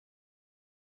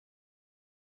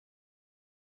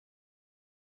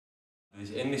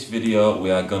In this video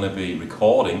we are going to be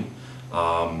recording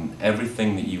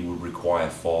everything that you would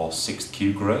require for 6th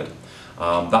Q grade.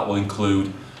 That will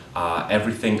include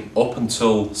everything up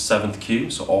until 7th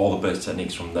Q, so all the basic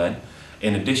techniques from then,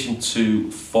 in addition to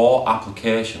 4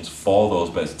 applications for those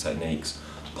basic techniques,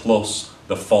 plus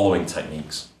the following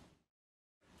techniques.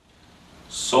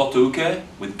 Soto uke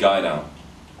with guy down.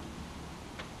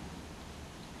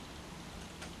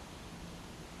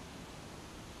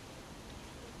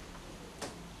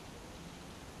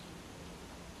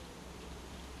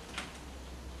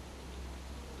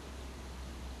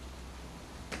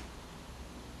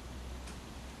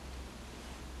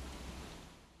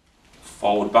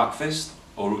 Forward back fist,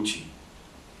 Oruchi.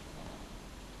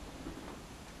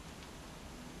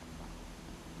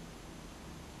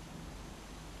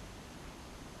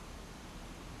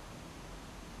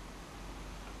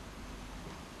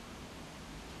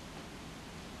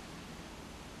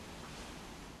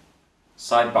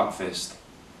 Side back fist,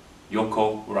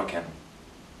 Yoko Uraken.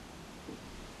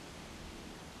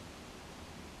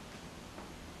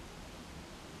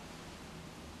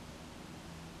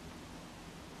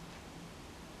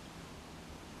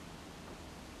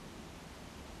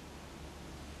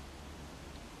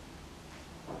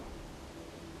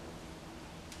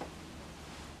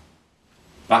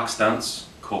 Back stance,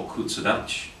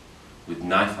 Kokutsudachi, with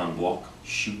knife hand block,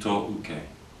 Shuto uke.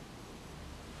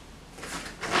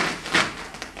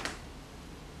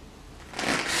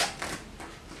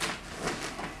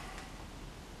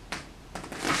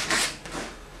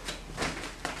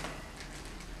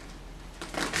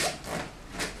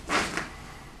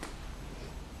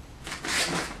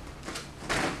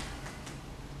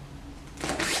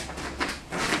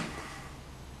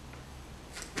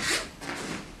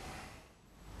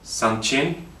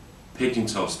 Sanchin, pigeon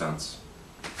toe stance.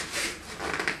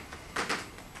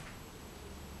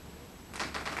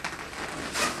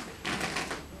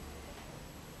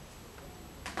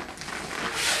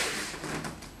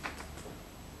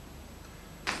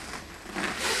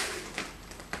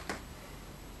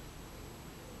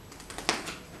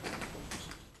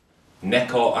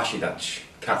 Neko Ashidachi,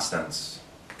 cat stance.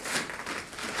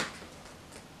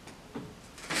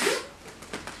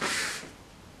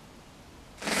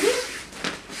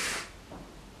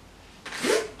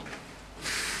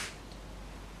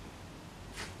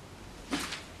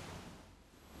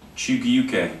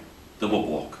 Chugiyuke, double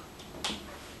block.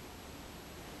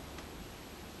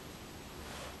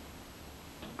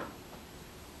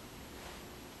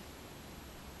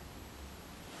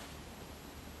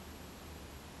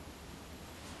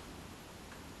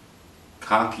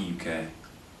 Kaki uke,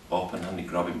 open-handed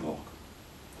grabbing block.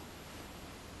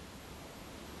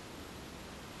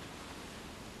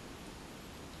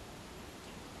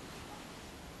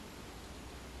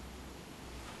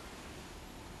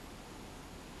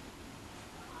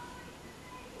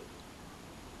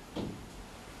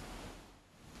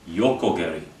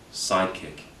 Yokogeri, side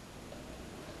kick.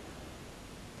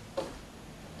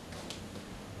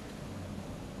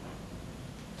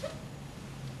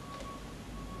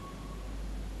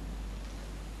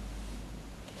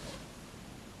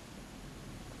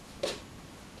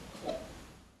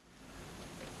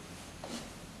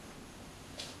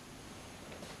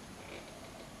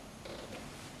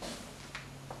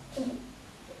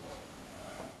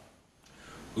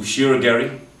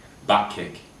 Ushirageri, back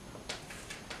kick.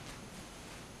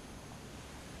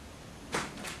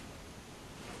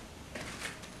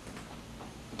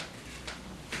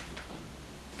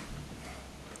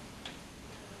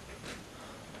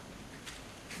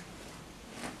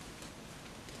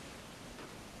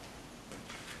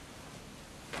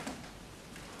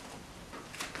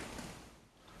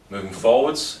 Moving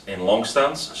forwards in long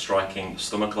stance, striking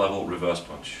stomach level reverse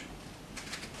punch.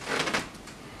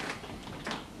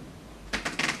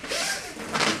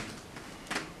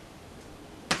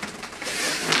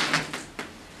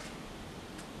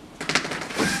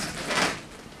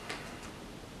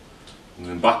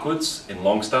 Moving backwards in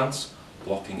long stance,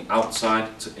 blocking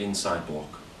outside to inside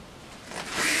block.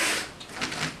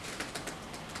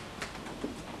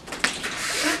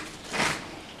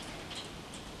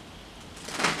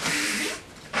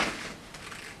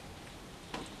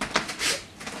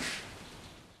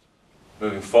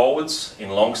 Moving forwards in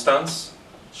long stance,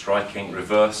 striking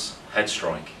reverse head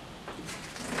strike.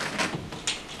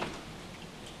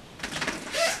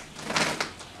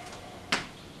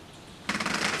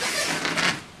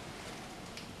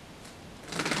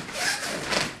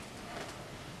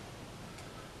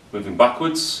 Moving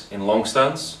backwards in long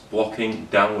stance, blocking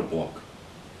downward block.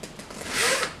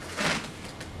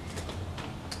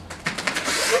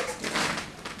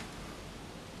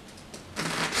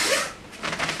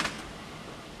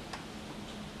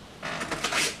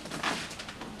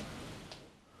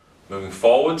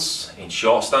 forwards in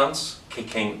short stance,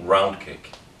 kicking round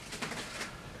kick.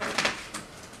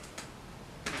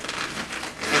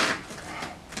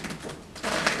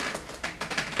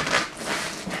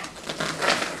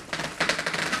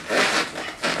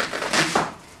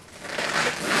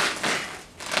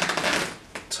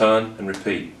 Turn and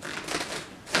repeat.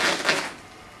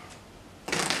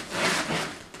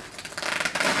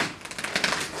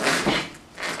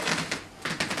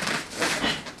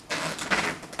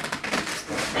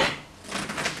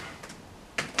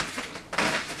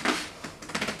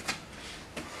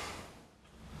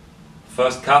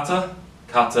 First kata,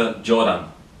 kata Jordan.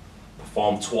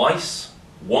 Perform twice,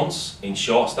 once in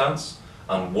short stance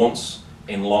and once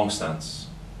in long stance.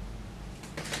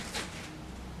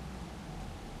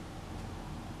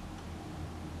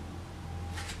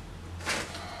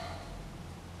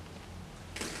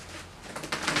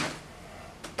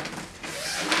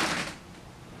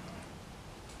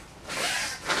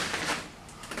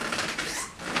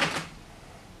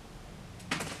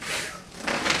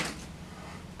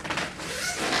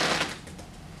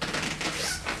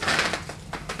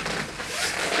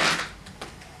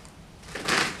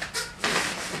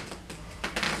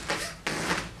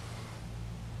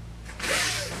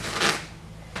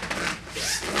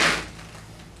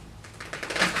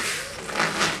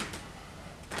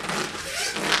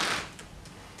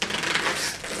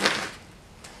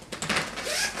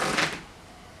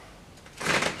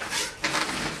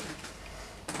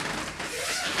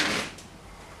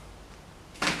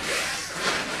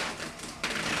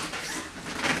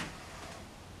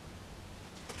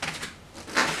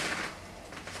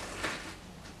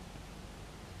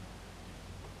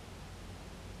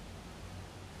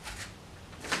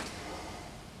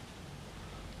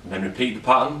 And then repeat the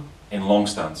pattern in long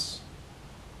stance.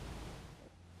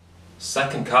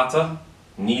 Second kata,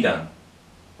 Nidan,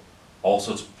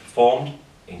 also performed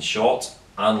in short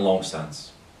and long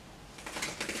stance.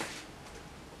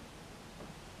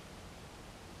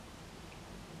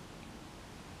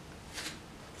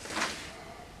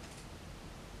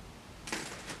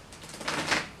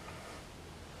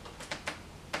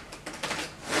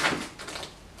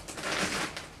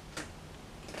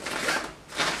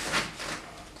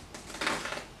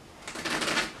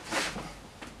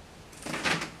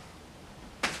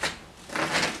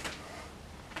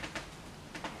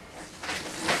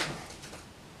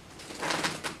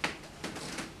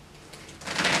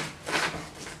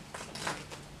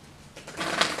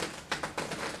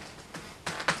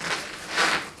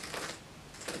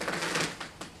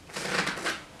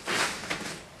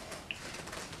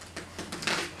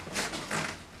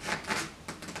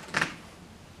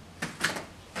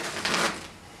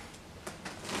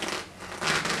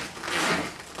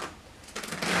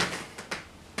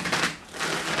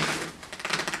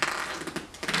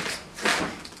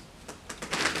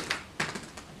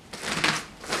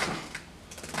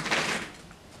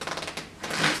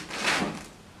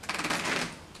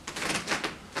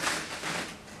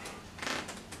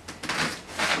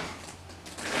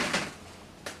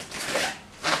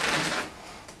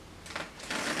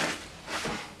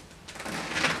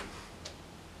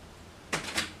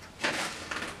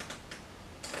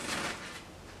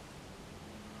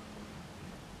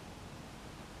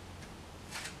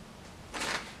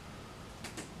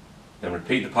 Then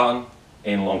repeat the pattern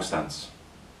in long stance.